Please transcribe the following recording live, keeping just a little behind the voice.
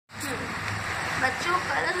बच्चों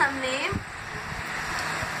कल हमने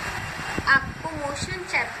आपको मोशन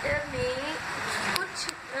चैप्टर में कुछ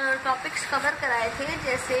टॉपिक्स कवर कराए थे,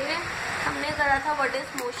 जैसे हमने करा था what is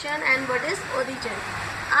motion and what is origin.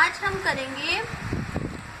 आज हम करेंगे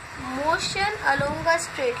motion along a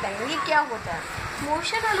straight line. ये क्या होता है?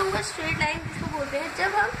 Motion along a straight line किसको बोलते हैं?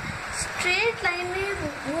 जब हम स्ट्रेट लाइन में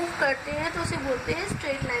मूव करते हैं तो उसे बोलते हैं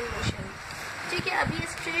स्ट्रेट लाइन मोशन। ठीक है, अब ये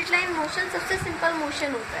स्ट्रेट लाइन मोशन सबसे सिंपल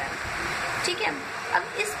मोशन होता है। ठीक है, अब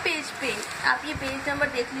इस पेज पे आप ये पेज नंबर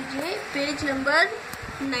देख लीजिए, पेज नंबर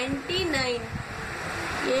 99।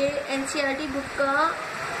 ये एनसीईआरटी बुक का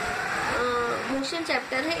मोशन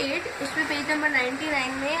चैप्टर है 8, उसमें पेज नंबर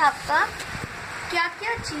 99 में आपका क्या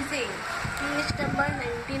क्या चीजें, पेज नंबर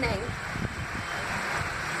 99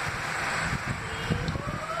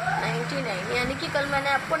 यानी कि कल मैंने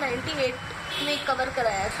आपको 98 में कवर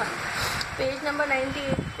कराया था। पेज नंबर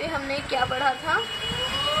 98 पे हमने क्या पढ़ा था?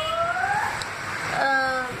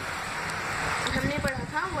 हमने पढ़ा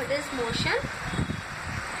था what is motion,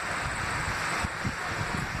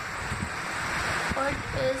 what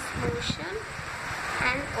is motion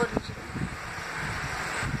and origin.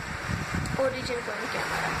 Origin point क्या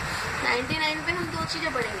हमारा? 99 पे हम दो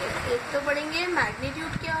चीजें पढ़ेंगे। एक तो पढ़ेंगे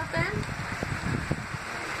मैग्नीट्यूड क्या होता है,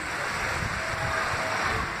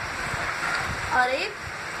 और एक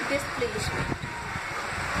डिस्प्लेसमेंट।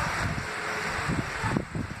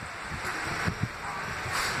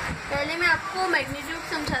 पहले मैं आपको मैग्नीट्यूड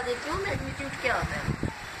समझा देती हूँ। मैग्नीट्यूड क्या होता है?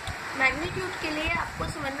 मैग्नीट्यूड के लिए आपको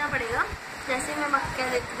समझना पड़ेगा, जैसे मैं क्या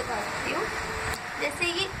बता सकती हूँ। जैसे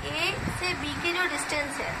ये ए से बी के जो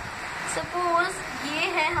डिस्टेंस है, सपोज ये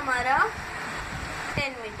है हमारा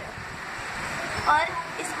 10 मीटर और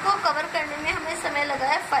इसको कवर करने में हमें समय लगा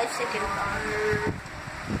है 5 सेकेंड का।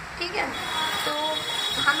 ठीक है, तो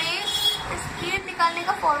हमें स्पीड निकालने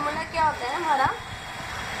का फॉर्मूला क्या होता है हमारा?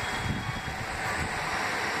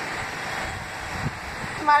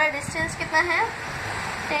 हमारा डिस्टेंस कितना है?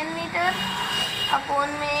 10 मीटर अपॉन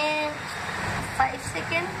में 5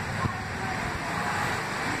 सेकेंड।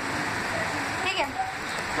 ठीक है,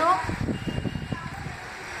 तो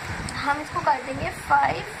हम इसको कर देंगे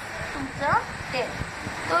 5 to the 10।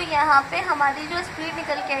 तो यहाँ पे हमारी जो स्पीड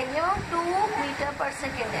निकल के आएगी वो 2 मीटर पर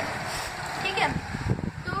सेकेंड है। ठीक है,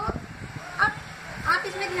 तो अब आप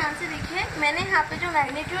इसमें ध्यान से देखिए, मैंने यहाँ पे जो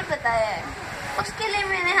मैग्नीट्यूड बताया है उसके लिए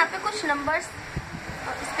मैंने यहाँ पे कुछ नंबर्स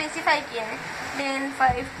स्पेसिफाई किए हैं, 10,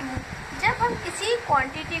 5, 2। जब हम किसी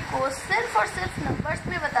क्वांटिटी को सिर्फ और सिर्फ नंबर्स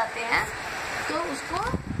में बताते हैं तो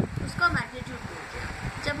उसका मैग्नीट्यूड बोलते हैं,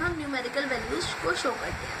 जब हम न्यूमेरिकल वैल्यूज को शो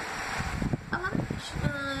करते हैं। अब हम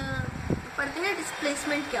पढ़ते हैं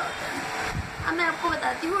डिस्प्लेसमेंट क्या होता है। अब मैं आपको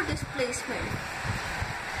बताती हूँ डिस्प्लेसमेंट।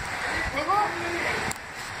 देखो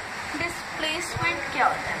डिस्प्लेसमेंट क्या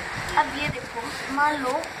होता है। अब ये देखो, मान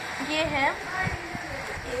लो ये है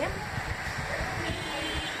ए,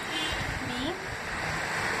 बी,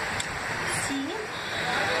 सी,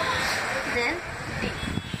 देन डी।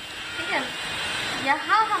 ठीक है,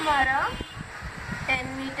 यहाँ हमारा 10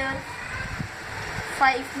 मीटर,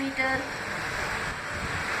 5 मीटर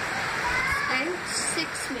एंड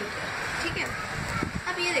 6 मीटर। ठीक है,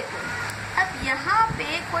 अब ये देखो, अब यहाँ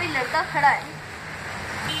पे कोई लड़का खड़ा है।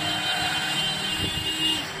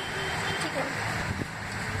 ठीक है,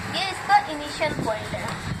 ये इसका इनिशियल पॉइंट है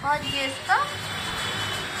और ये इसका,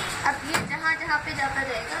 अब ये जहाँ जहाँ पे जाता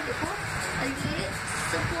जाएगा, देखो ये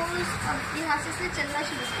सपोज अब यहाँ से चलना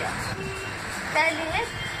शुरू किया। पहले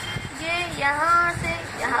ये यहाँ से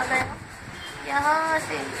यहाँ गया, यहाँ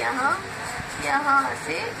से यहाँ, यहाँ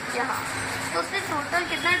से यहाँ, तो उसने टोटल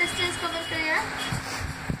कितना डिस्टेंस कवर किया है?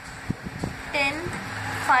 10,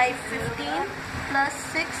 5, 15 प्लस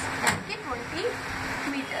 6 यानी 20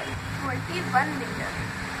 मीटर, 21 मीटर।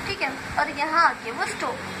 ठीक है, और यहाँ आके वो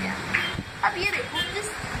स्टॉप हो गया। अब ये देखो, इस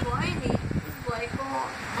बॉय को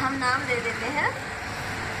हम नाम दे देते हैं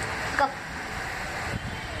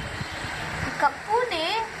कप्पू ने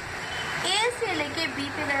ए से लेके बी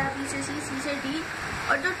पे गया, बी से सी, सी से डी,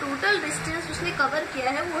 और जो टोटल डिस्टेंस उसने कवर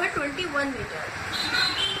किया है वो है 21 मीटर।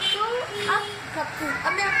 तो अब कप्पू,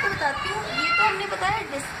 अब मैं आपको बताती हूँ, ये तो हमने बताया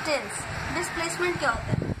डिस्टेंस। डिस्प्लेसमेंट क्या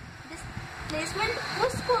होता है? डिस्प्लेसमेंट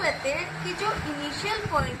उसको कहते हैं कि जो इनिशियल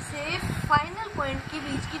पॉइंट से फाइनल पॉइंट के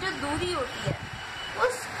बीच की जो दूरी होती है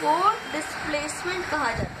उसको डिस्प्लेसमेंट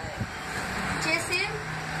कहा जाता है। जैसे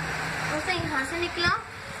उसे यहाँ से निकला,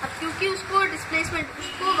 अब क्योंकि उसको डिस्प्लेसमेंट,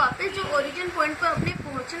 उसको वापस जो ओरिजिन पॉइंट पर अपने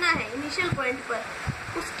पहुँचना है इनिशियल पॉइंट पर,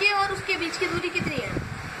 उसके और उसके बीच की दूरी कितनी है?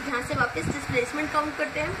 यहाँ से वापस डिस्प्लेसमेंट काउंट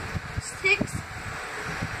करते हैं, 6,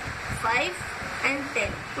 5 एंड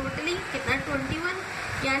 10, टोटली कितना? 21।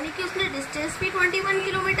 यानी कि उसने डिस्टेंस भी 21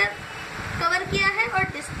 किलोमीटर कवर किया है और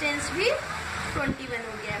डिस्टेंस भी 21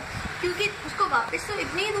 हो गया, क्योंकि उसको वापस तो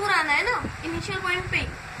इतनी ही दूर आना है ना इनिशियल पॉइंट पे।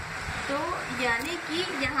 तो यानी कि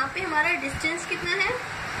यहाँ पे हमारा डिस्टेंस कितना है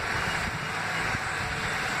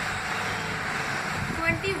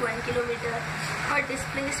 21 किलोमीटर, और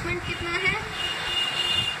डिस्प्लेसमेंट कितना है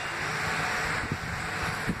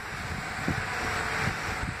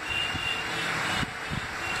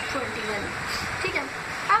 21। ठीक है,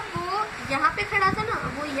 अब वो यहाँ पे खड़ा था ना,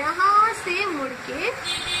 वो यहाँ से मुड़ के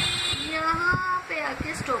यहाँ पे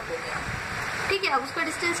आके स्टॉप हो गया। ठीक है, अब उसका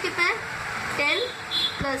डिस्टेंस कितना है 10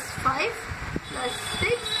 + 5 +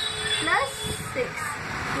 6 + 6,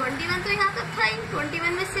 21 तो यहाँ तक था ही,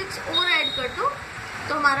 21 में 6 और ऐड कर दो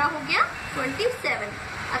तो हमारा हो गया 27।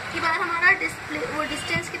 अब की बार हमारा वो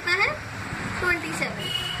डिस्टेंस कितना है 27।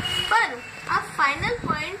 पर अब फाइनल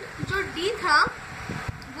पॉइंट जो D था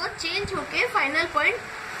वो चेंज होके फाइनल पॉइंट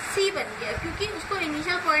C बन गया, क्योंकि उसको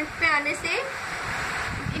इनिशियल पॉइंट पे आने से,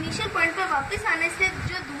 इनिशियल पॉइंट पर वापस आने से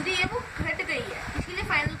जो दूरी है वो घट गई है, इसीलिए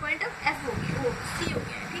फाइनल पॉइंट अब F हो गया, वो C हो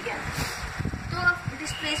गया। ठीक है, तो अब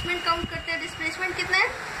डिस्प्लेसमेंट काउंट करते हैं। डिस्प्लेसमेंट कितना है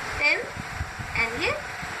 10 एंड ये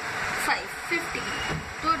 5, 50।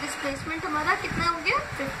 तो डिस्प्लेसमेंट हमारा कितना हो गया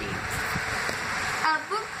 50। अब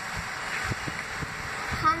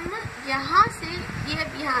हम यहाँ से ये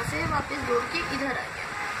यहाँ से वापस दौड़ के इधर आ गया।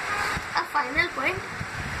 अब फाइनल पॉइंट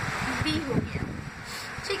B हो गया।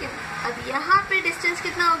 ठीक है, अब यहाँ पे डिस्टेंस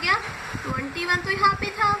कितना हो गया 21, तो यहाँ पे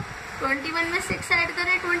था 21 में 6 ऐड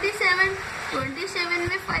करें 27, 27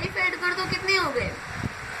 में 5 ऐड कर दो कितने हो गए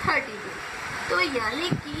 32। तो यानी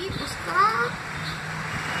कि उसका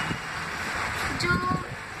जो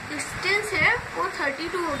डिस्टेंस है वो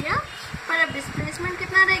 32 हो गया, पर अब डिस्प्लेसमेंट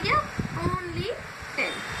कितना रह गया ओनली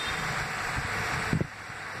 10।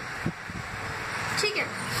 ठीक है,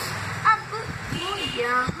 अब वो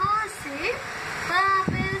यहाँ से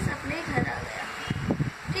वापस अपने घर आ गया।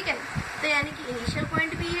 ठीक है, तो यानी कि इनिशियल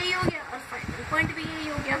पॉइंट भी यही हो गया और फाइनल पॉइंट भी यही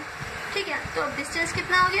हो गया। ठीक है, तो अब डिस्टेंस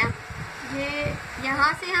कितना हो गया, ये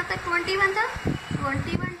यहाँ से यहाँ तक 21 था,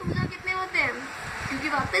 21 2 जा कितने होते हैं, क्योंकि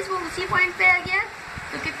वापस वो उसी पॉइंट पे आ गया,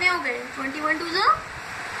 तो कितने हो गए 21 2 जा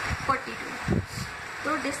 42।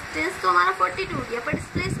 तो डिस्टेंस तो हमारा 42 हो गया, पर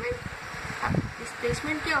डिस्प्लेसमेंट, अब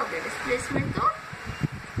डिस्प्लेसमेंट क्या हो गया, डिस्प्लेसमेंट तो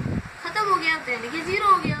खत्म हो गया, यानी कि 0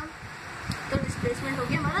 हो गया। तो डिस्प्लेसमेंट हो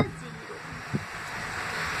गया हमारा 0।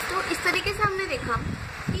 तो इस तरीके से हमने देखा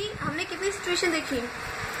कि हमने कितनी सिचुएशन देखी,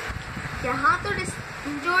 यहाँ तो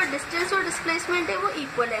जो डिस्टेंस और डिस्प्लेसमेंट है वो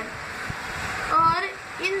इक्वल है, और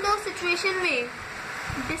इन दो सिचुएशन में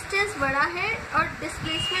डिस्टेंस बड़ा है और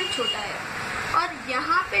डिस्प्लेसमेंट छोटा है, और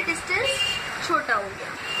यहाँ पे डिस्टेंस छोटा हो गया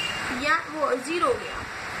या वो 0 हो गया।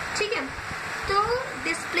 ठीक है, तो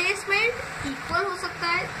डिस्प्लेसमेंट इक्वल हो सकता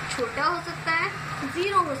है, छोटा हो सकता है,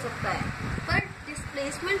 0 हो सकता है, पर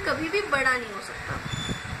डिस्प्लेसमेंट कभी भी बड़ा नहीं हो सकता।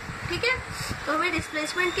 ठीक है, तो हमें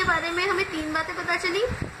डिस्प्लेसमेंट के बारे में हमें 3 बातें पता चली।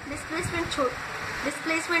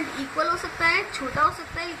 डिस्प्लेसमेंट इक्वल हो सकता है, छोटा हो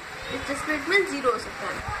सकता है, डिस्प्लेसमेंट 0 हो सकता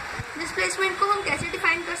है। डिस्प्लेसमेंट को हम कैसे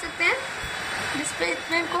डिफाइन कर सकते हैं,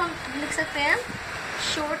 डिस्प्लेसमेंट को हम लिख सकते हैं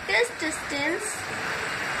shortest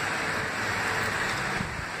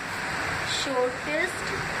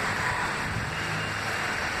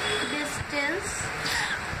distance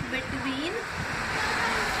between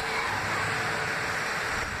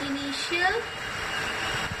initial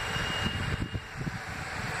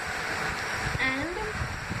and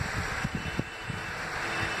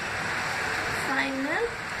final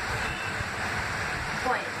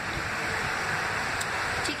point.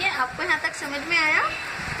 ठीक है, आपको यहाँ तक समझ में आया।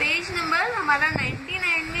 पेज नंबर हमारा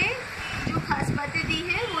 99 में जो खास बातें दी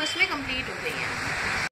है वो इसमें कंप्लीट हो गई है।